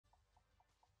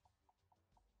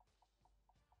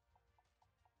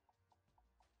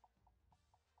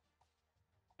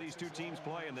These two teams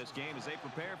play in this game as they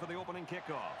prepare for the opening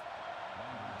kickoff.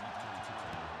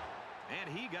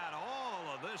 And he got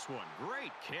all of this one.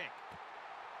 Great kick.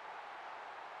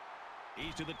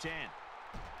 He's to the 10.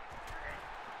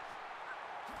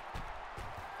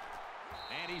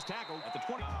 And he's tackled at the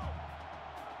 20.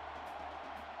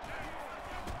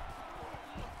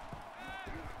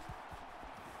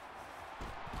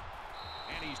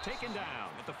 And he's taken down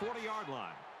at the 40-yard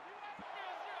line.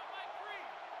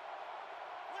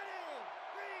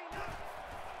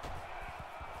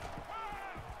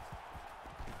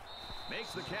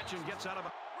 Makes the catch and gets out of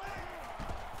it.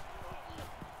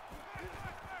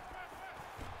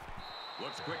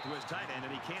 Looks quick to his tight end,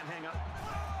 and he can't hang up.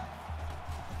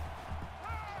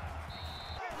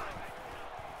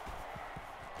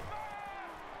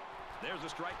 There's a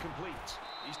strike complete.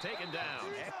 He's taken down.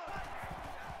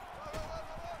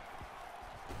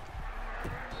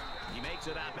 He makes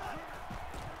it out.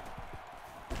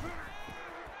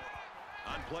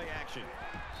 On play action.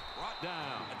 Brought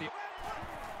down at the...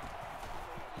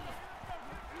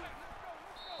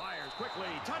 Fires quickly.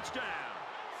 Touchdown.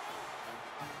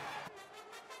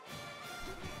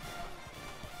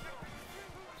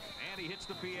 And he hits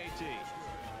the PAT.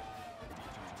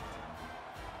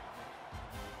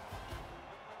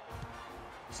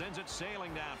 Sends it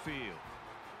sailing downfield.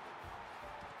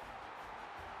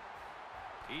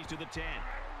 He's to the 10.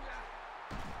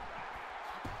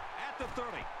 At the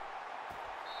 30.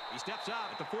 He steps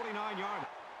out at the 49-yard.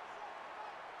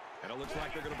 And it looks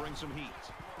like they're going to bring some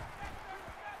heat.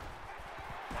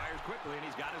 Fires quickly, and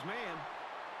he's got his man.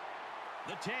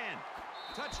 The 10.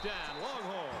 Touchdown,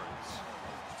 Longhorns.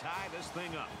 Tie this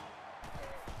thing up.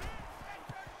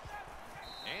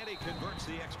 And he converts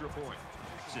the extra point.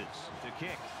 To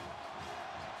kick.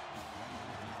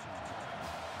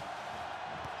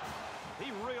 He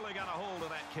really got a hold of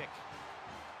that kick.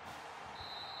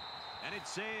 And it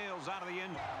sails out of the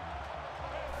end.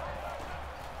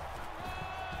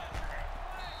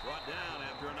 Brought down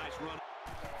after a nice run.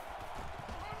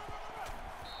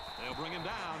 They'll bring him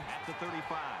down at the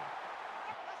 35.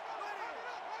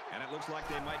 And it looks like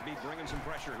they might be bringing some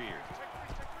pressure here.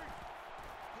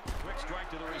 Quick strike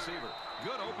to the receiver.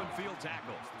 Good open field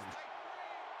tackle.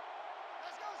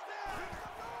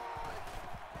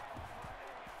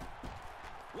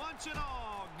 Once and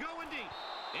all, going deep.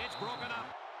 It's broken up.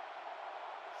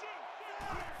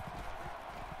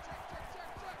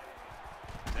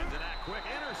 Sends it out quick,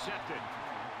 intercepted.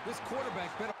 This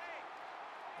quarterback better.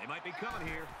 They might be coming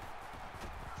here.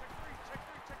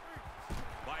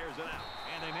 Fires it out,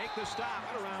 and they make the stop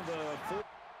at around the 4.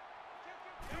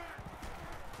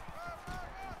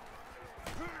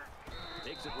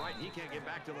 Takes it right. He can't get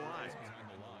back to the line.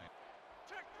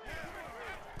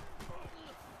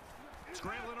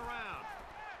 Scrambling around.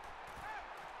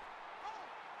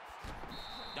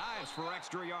 Dives for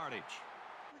extra yardage.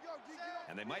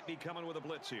 And they might be coming with a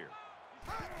blitz here.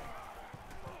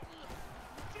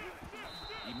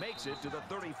 He makes it to the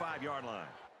 35-yard line.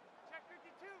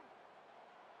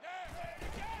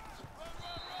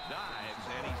 Dives,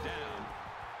 and he's down.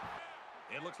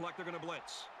 It looks like they're going to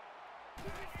blitz.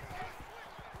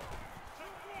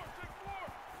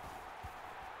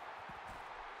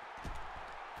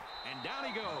 And down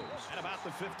he goes at about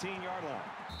the 15-yard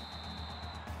line.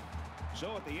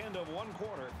 So at the end of one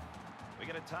quarter, we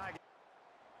get a tie.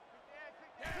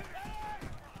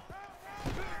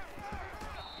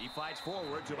 He fights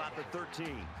forward to about the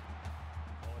 13.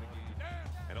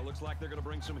 And it looks like they're going to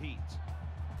bring some heat.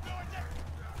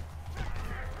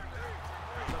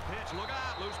 The pitch, look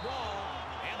out, loose ball.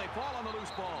 And they fall on the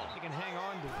loose ball. They can hang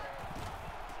on to it.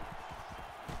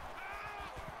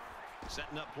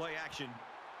 Setting up play action.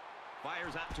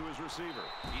 Fires out to his receiver.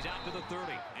 He's out to the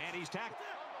 30, and he's tackled.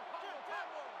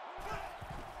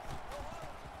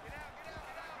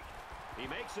 He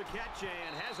makes the catch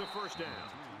and has a first down.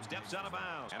 Steps out of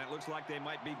bounds, and it looks like they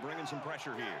might be bringing some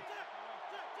pressure here.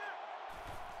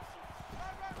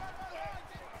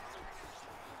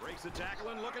 Breaks the tackle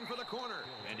and looking for the corner,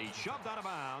 and he's shoved out of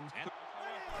bounds. And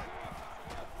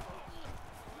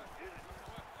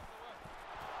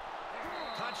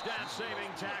touchdown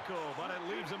saving tackle, but it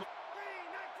leaves him.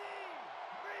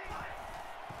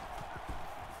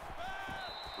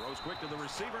 Throws quick to the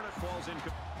receiver, and it falls in.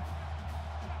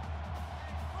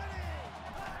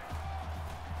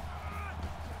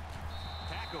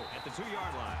 Tackle at the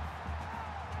 2-yard line.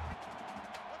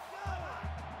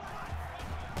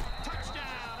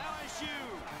 Touchdown, LSU!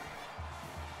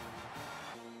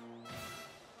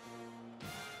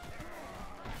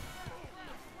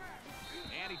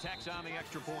 And he tacks on the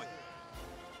extra point.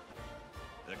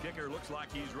 The kicker looks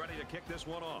like he's ready to kick this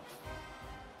one off.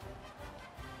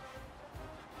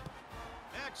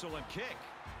 excellent kick.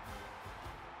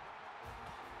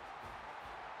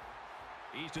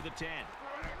 He's to the 10.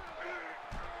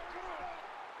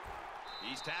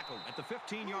 He's tackled at the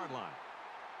 15-yard line.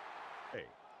 Hey,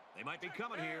 they might be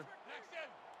coming here.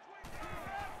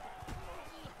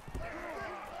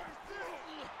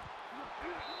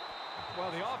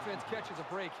 Well, the offense catches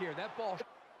a break here. That ball.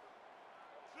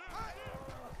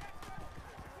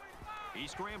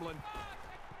 He's scrambling.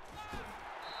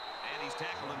 And he's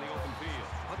tackled in the open field.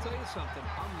 I'll tell you something.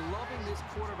 I'm loving this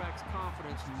quarterback's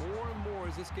confidence more and more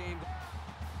as this game.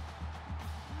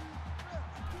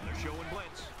 They're showing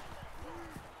blitz.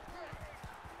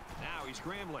 Now he's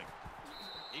scrambling.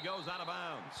 He goes out of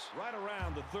bounds. Right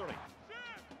around the 30.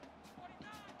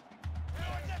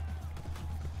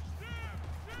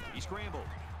 He scrambled.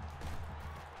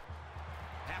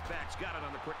 Halfback's got it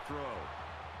on the quick throw.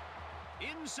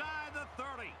 Inside the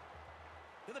 30.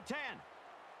 To the 10.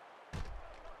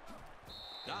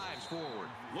 Dives forward.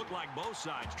 Looked like both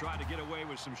sides tried to get away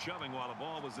with some shoving while the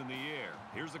ball was in the air.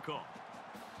 Here's the call.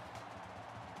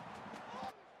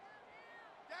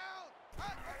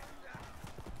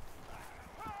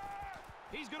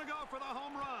 He's going to go for the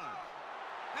home run.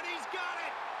 And he's got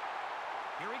it.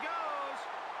 Here he goes.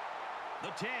 The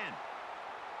 10.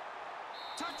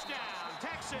 Touchdown,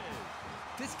 Texas.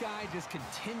 This guy just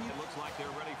continues. It looks like they're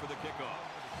ready for the kickoff.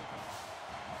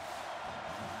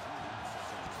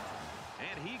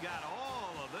 And he got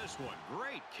all of this one.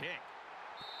 Great kick.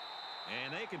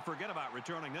 And they can forget about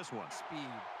returning this one. Speed.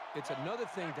 It's another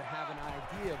thing to have an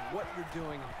idea of what you're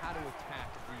doing and how to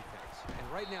attack the defense.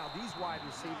 And right now, these wide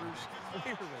receivers,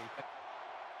 clearly.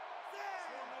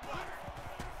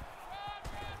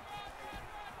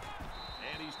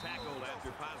 And he's tackled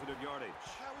after positive yardage.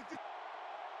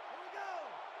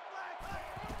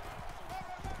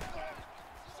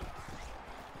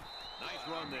 Nice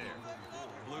run there.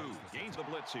 Blue gains the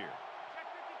blitz here.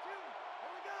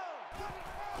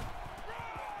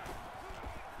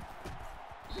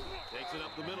 Takes it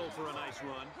up the middle for a nice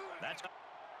run. That's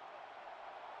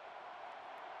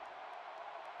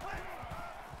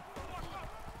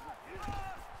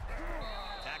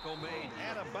tackle made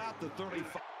at about the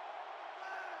 35.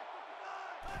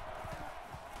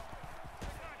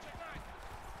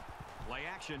 Play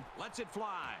action. Lets it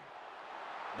fly.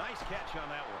 Nice catch on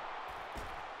that one.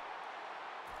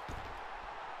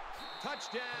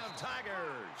 Touchdown,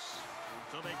 Tigers.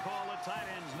 So they call a tight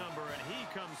end's number, and he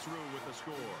comes through with the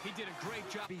score. He did a great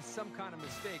job. Be some kind of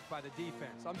mistake by the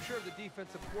defense. I'm sure the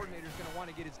defensive coordinator is going to want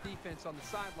to get his defense on the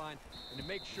sideline and to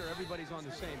make sure everybody's on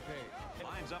the same page.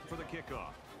 Lines up for the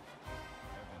kickoff.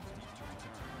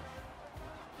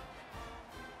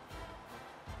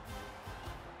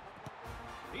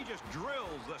 He just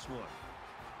drills this one.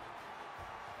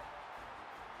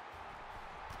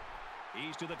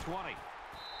 He's to the 20.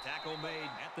 Tackle made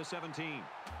at the 17.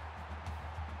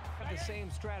 The same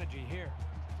strategy here.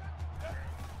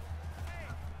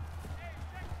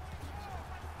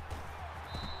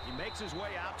 He makes his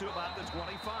way out to about the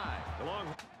 25. The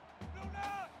long.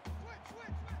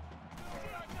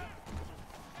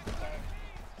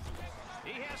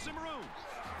 He has some room.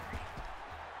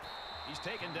 He's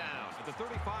taken down at the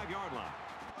 35-yard line.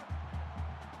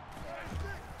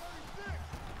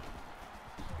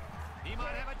 He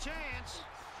might have a chance.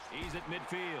 He's at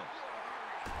midfield.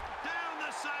 Down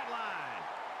the sideline.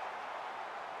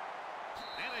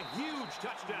 And a huge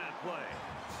touchdown play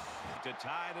to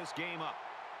tie this game up.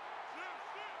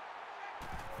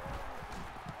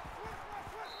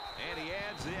 And he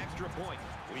adds the extra point.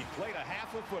 We played a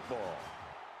half of football.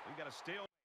 We've got a stale.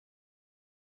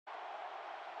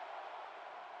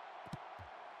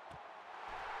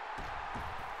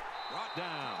 Brought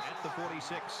down at the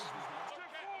 46.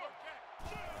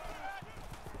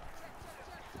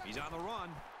 He's on the run.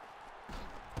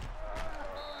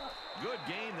 Good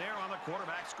gain there on the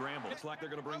quarterback scramble. It's like they're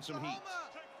going to bring some heat.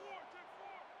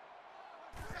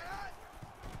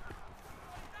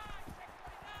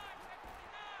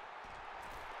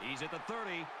 He's at the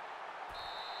 30. You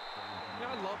know,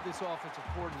 I love this offensive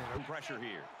coordinator. Pressure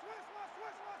here.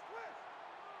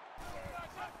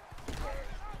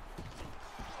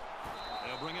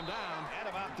 They'll bring him down at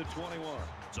about the 21.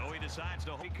 So he decides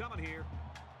to be coming here.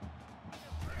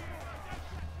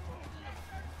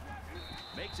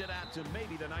 Makes it out to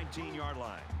maybe the 19-yard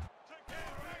line.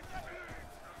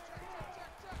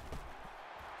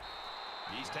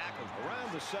 He's tackled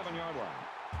around the 7-yard line.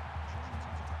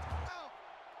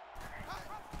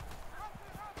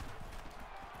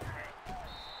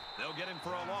 They'll get him for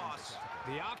a loss.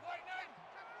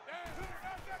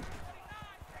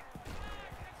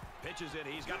 Pitches it.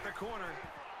 He's got the corner.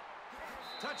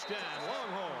 Touchdown,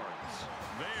 Longhorns.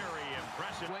 Very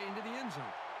impressive. Way into the end zone.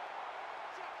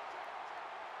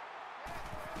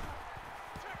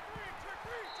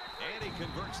 And he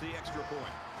converts the extra point.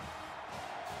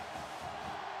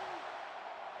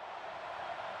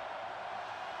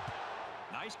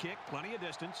 Nice kick, plenty of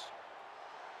distance.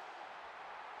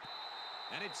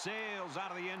 And it sails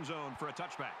out of the end zone for a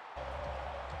touchback.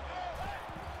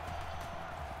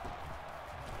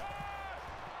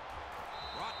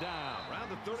 Brought down around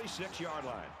the 36-yard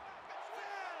line.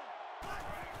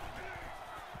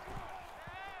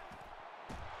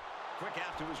 Quick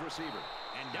out to his receiver.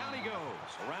 And down he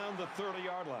goes around the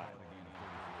 30-yard line.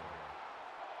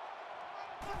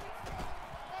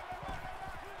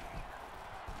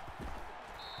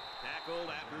 Tackled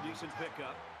after a decent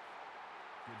pickup.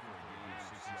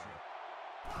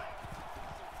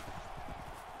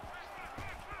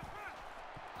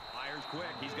 Fires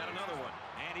quick. He's got another one.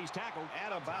 And he's tackled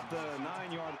at about the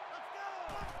 9-yard.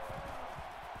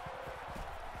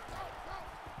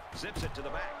 Zips it to the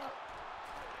back.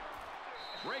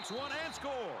 Breaks one and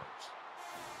scores.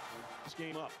 This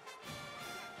game up.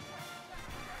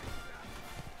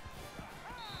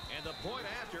 And the point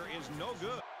after is no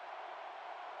good.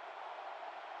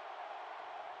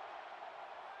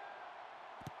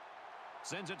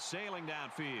 Sends it sailing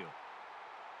downfield.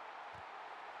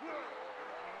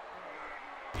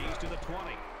 He's to the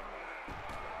 20.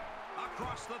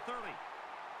 Across the 30.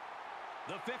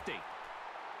 The 50.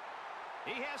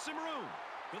 He has some room.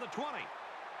 To the 20.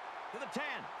 To the 10.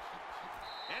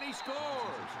 And he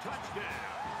scores. Touchdown.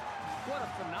 What a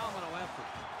phenomenal effort.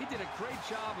 He did a great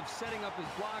job of setting up his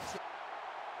blocks.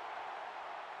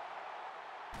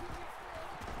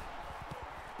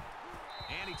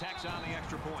 And he tacks on the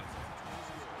extra point.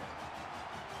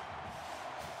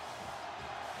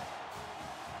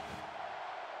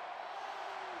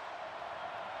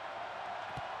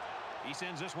 He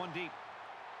sends this one deep.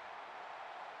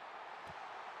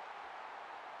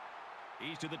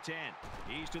 He's to the 10.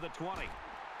 He's to the 20.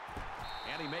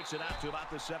 And he makes it out to about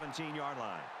the 17-yard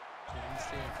line. He's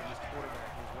seeing from this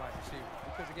quarterback and his wide receiver.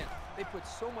 Because, again, they put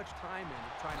so much time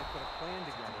into trying to put a plan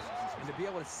together. And to be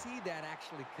able to see that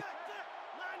actually...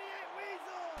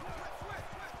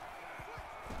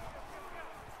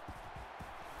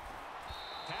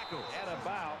 Tackle at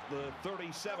about the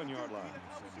 37-yard line.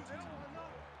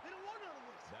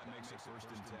 That makes it first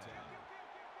and 10.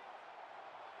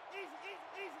 Easy.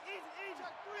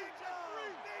 Check three.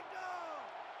 Big dog.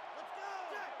 Let's go.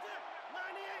 Check.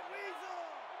 98 Weasel.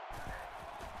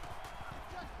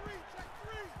 Check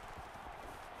three.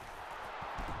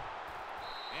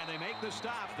 And they make the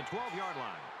stop at the 12-yard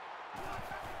line.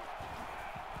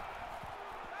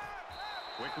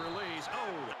 Quick release.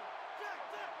 Oh!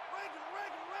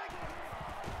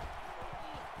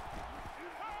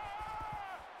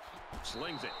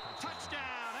 Slings it.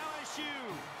 Touchdown, LSU!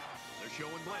 They're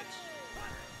showing blitz.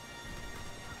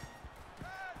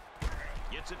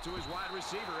 Gets it to his wide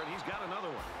receiver, and he's got another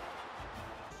one.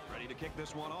 Ready to kick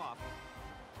this one off.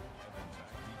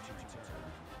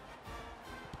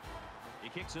 He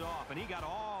kicks it off, and he got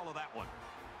all of that one.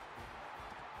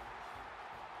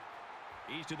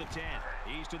 He's to the 10.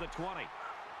 He's to the 20.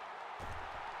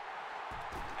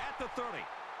 At the 30.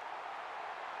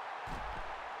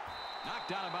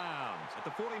 Knocked out of bounds at the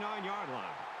 49-yard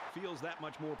line. Feels that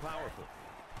much more powerful.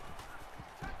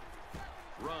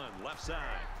 Run left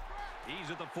side.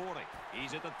 He's at the 40.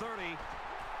 He's at the 30.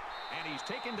 And he's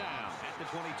taken down at the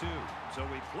 22. So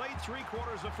we played 3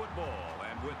 quarters of football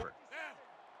and Whitford.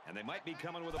 And they might be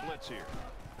coming with a blitz here.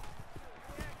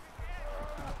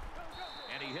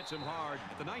 And he hits him hard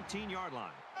at the 19-yard line.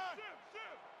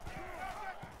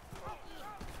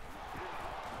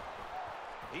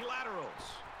 He laterals.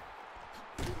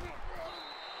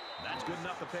 That's good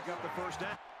enough to pick up the first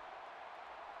down.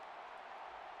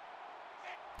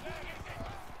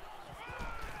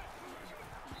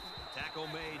 Tackle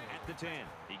made at the 10.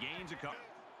 He gains a couple.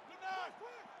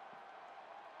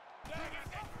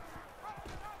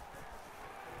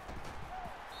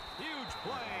 Huge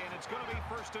play, and it's going to be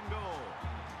first and goal.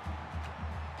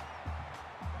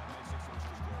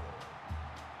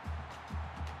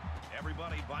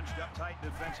 Everybody bunched up tight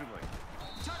defensively.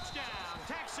 Touchdown,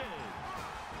 Texas!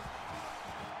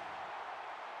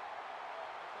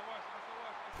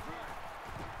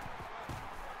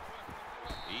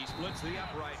 He splits the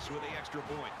uprights with the extra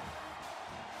point.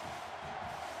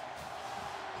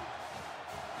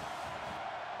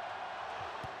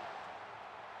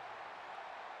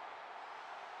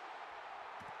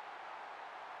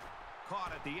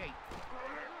 Caught at the 8.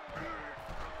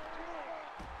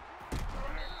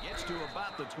 Gets to to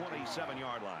about the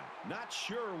 27-yard line. Not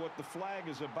sure what the flag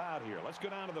is about here. Let's go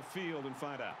down to the field and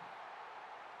find out.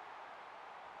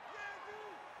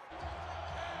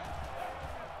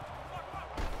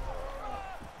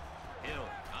 Hill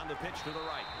on the pitch to the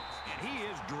right. And he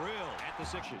is drilled at the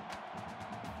 6.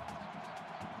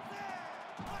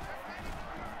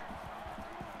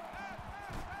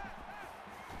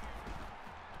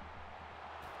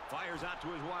 Fires out to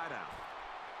his wideout.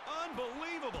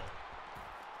 Unbelievable.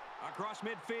 Across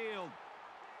midfield.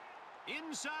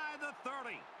 Inside the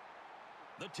 30.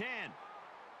 The 10.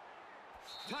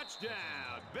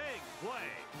 Touchdown. Big play.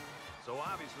 So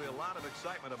obviously a lot of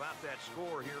excitement about that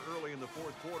score here early in the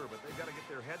fourth quarter, but they've got to get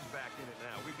their heads back in it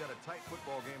now. We've got a tight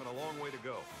football game and a long way to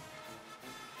go.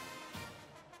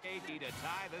 80 to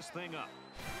tie this thing up.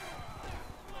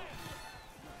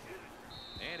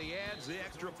 And he adds the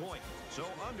extra point. So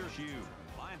Undershoe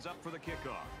lines up for the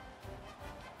kickoff.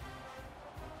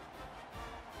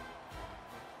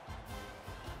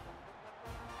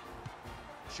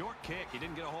 Short kick. He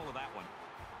didn't get a hold of that one.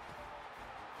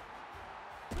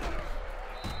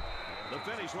 The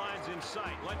finish line's in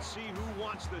sight. Let's see who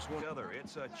wants this one.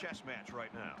 It's a chess match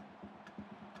right now.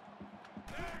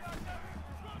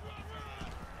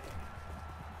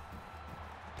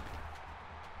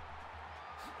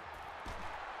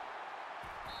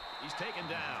 He's taken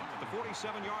down at the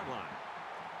 47-yard line.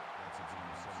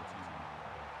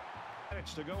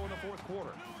 Minutes to go in the fourth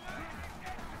quarter.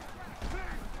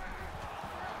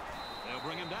 They'll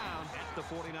bring him down at the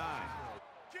 49.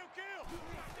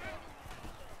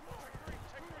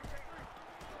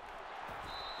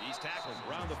 He's tackled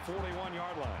Around the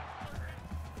 41-yard line.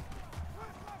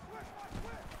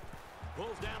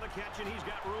 Pulls down the catch, and he's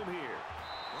got room here.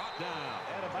 Brought down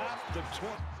At about the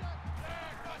 20.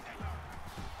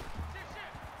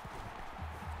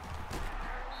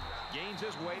 Gains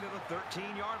his way to the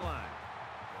 13-yard line.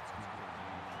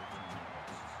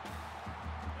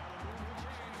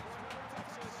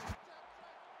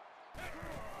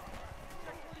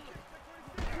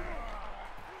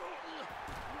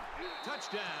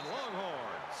 Touchdown,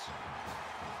 Longhorns.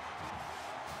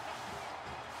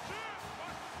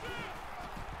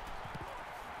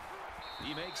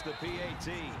 He makes the PAT.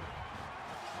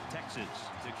 Texas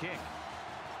to kick.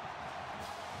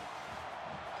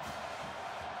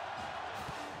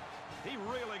 He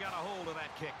really got a hold of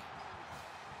that kick.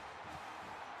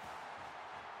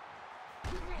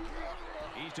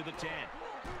 He's to the 10.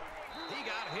 He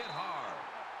got hit hard.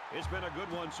 It's been a good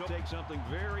one, so take something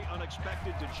very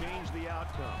unexpected to change the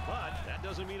outcome. But that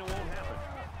doesn't mean it won't happen.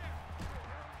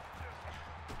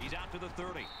 He's out to the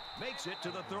 30. Makes it to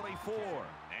the 34.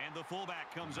 And the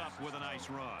fullback comes up with a nice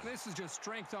run. This is just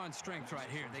strength on strength right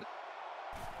here.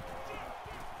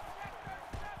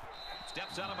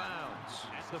 Steps out of bounds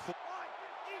at the 4.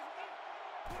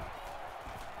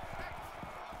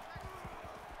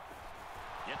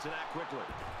 Gets it out quickly.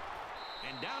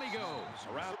 And down he goes.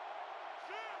 Around.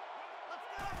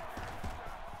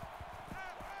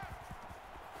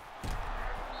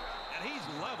 And he's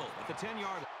level at the 10-yard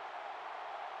line.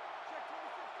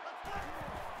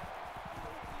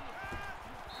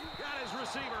 Got his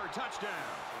receiver. Touchdown.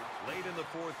 Late in the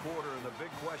fourth quarter, and the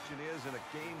big question is, in a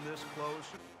game this close,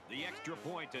 The extra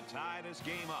point to tie this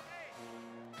game up.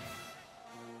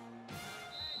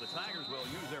 the Tigers will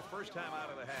use their first time out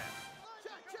of the half.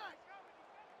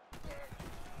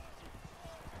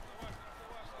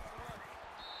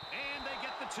 And they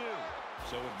get the 2.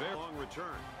 So a very Long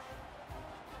return.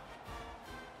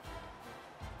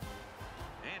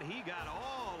 And he got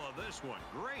all of this one.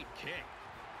 Great kick.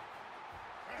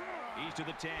 He's to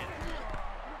the 10.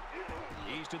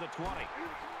 He's to the 20.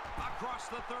 Across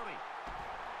the 30.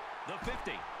 The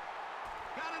 50.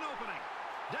 Got an opening.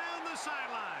 Down the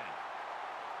sideline.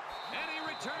 And he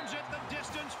returns it the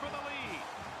distance for the lead.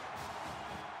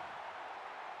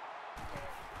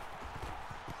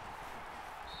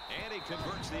 And he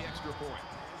converts the extra point.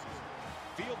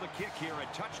 Field the kick here. A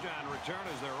touchdown return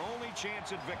is their only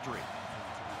chance at victory.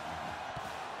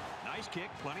 Nice kick.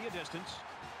 Plenty of distance.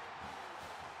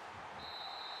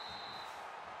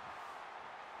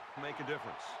 Make a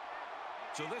difference.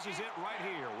 So this is it right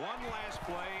here. One last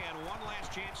play and one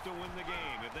last chance to win the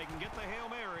game. If they can get the Hail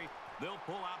Mary, they'll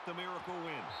pull out the miracle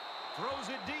win.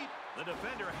 Throws it deep. The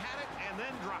defender had it and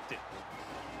then dropped it.